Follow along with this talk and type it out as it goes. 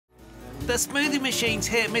The smoothie machine's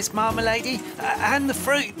here, Miss Marmalady, and the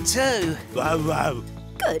fruit too. Wow, wow.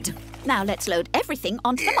 Good. Now let's load everything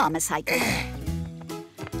onto the Marmocycle.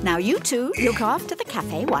 Now you two look after the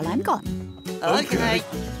cafe while I'm gone. Okay.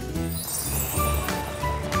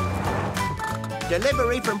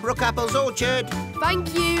 Delivery from Brookapple's orchard.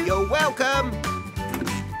 Thank you. You're welcome.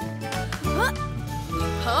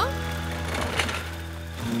 Huh?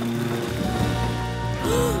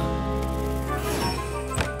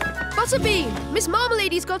 Butterbean, Miss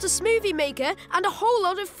Marmalady's got a smoothie maker and a whole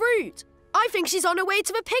lot of fruit. I think she's on her way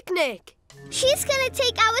to the picnic. She's gonna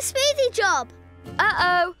take our smoothie job.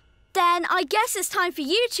 Uh-oh. Then I guess it's time for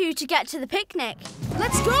you two to get to the picnic.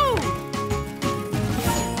 Let's go!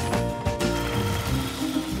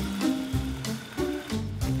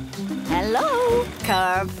 Hello,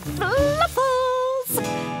 Kerfluffles!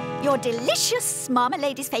 Your delicious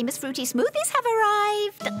Marmalady's famous fruity smoothies have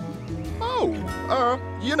arrived. Oh,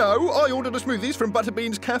 I ordered a smoothies from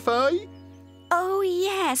Butterbean's Café. Oh,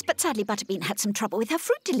 yes, but sadly Butterbean had some trouble with her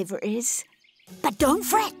fruit deliveries. But don't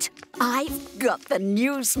fret, I've got the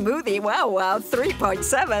new Smoothie Wow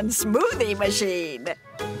 3.7 smoothie machine.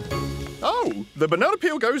 Oh, the banana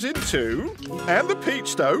peel goes in too? And the peach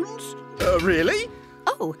stones? Really?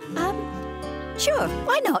 Oh, sure,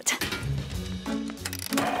 why not?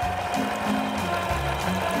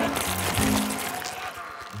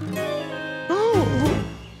 Oh,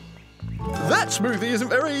 that smoothie isn't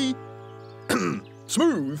very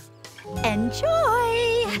smooth.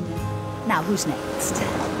 Enjoy! Now, who's next?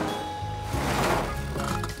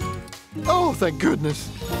 Oh, thank goodness.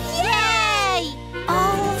 Yay!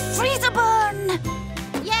 Oh, freezer burn!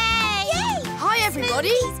 Yay! Hi,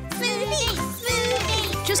 everybody.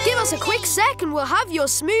 Smoothies! Just give us a quick sec and we'll have your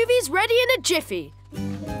smoothies ready in a jiffy.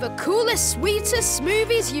 The coolest, sweetest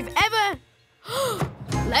smoothies you've ever...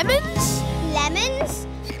 Lemons? Lemons?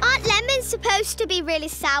 Aren't lemons supposed to be really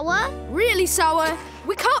sour? Really sour.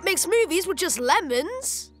 We can't make smoothies with just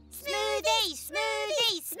lemons. Smoothie!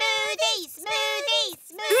 Smoothie! Smoothie! Smoothie!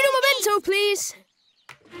 Uno momento, please.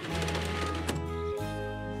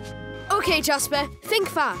 OK, Jasper, think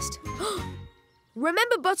fast.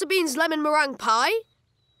 Remember Butterbean's lemon meringue pie?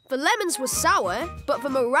 The lemons were sour, but the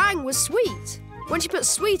meringue was sweet. When she put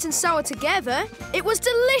sweet and sour together, it was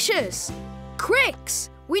delicious. Cricks,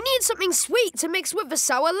 we need something sweet to mix with the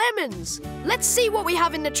sour lemons. Let's see what we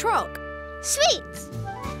have in the truck. Sweet.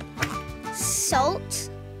 Salt.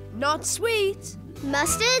 Not sweet.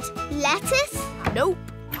 Mustard. Lettuce. Nope.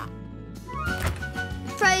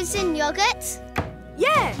 Frozen yogurt.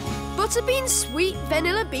 Yeah, Butterbean sweet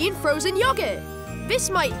vanilla bean frozen yogurt. This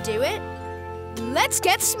might do it. Let's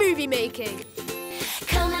get smoothie making.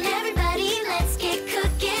 Come on, everybody, let's get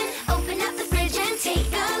cooking. Open up the fridge and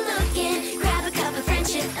take a look in. Grab a cup of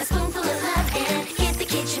friendship, a spoonful of love, and get the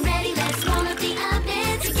kitchen ready. Let's warm up the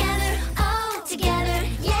oven together. Oh, together,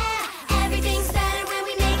 yeah. Everything's better when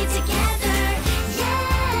we make it together. Yeah,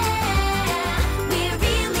 we're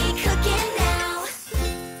really cooking now.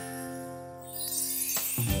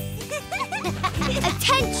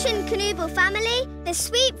 Attention, Knuble family. The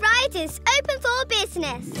sweet ride is open for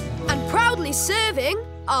business. And proudly serving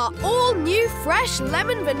our all-new fresh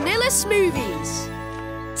lemon vanilla smoothies.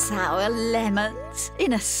 Sour lemons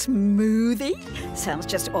in a smoothie? Sounds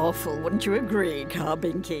just awful, wouldn't you agree,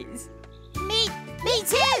 Carbinkies? Me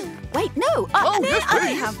too. Wait, no. Yes, I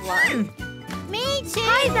please. have one. Me too.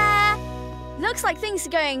 Hi there. Looks like things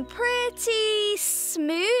are going pretty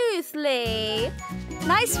smoothly.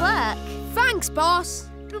 Nice work. Thanks, boss.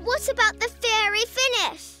 But what about the fairy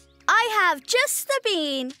finish? I have just the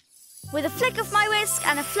bean. With a flick of my whisk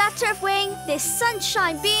and a flutter of wing, this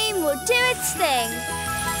sunshine beam will do its thing.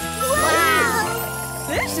 Wow!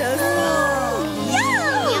 Delicious.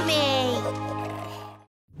 Yummy!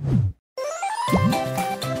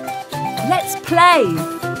 Let's play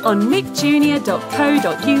on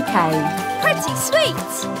nickjunior.co.uk. Pretty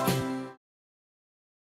sweet.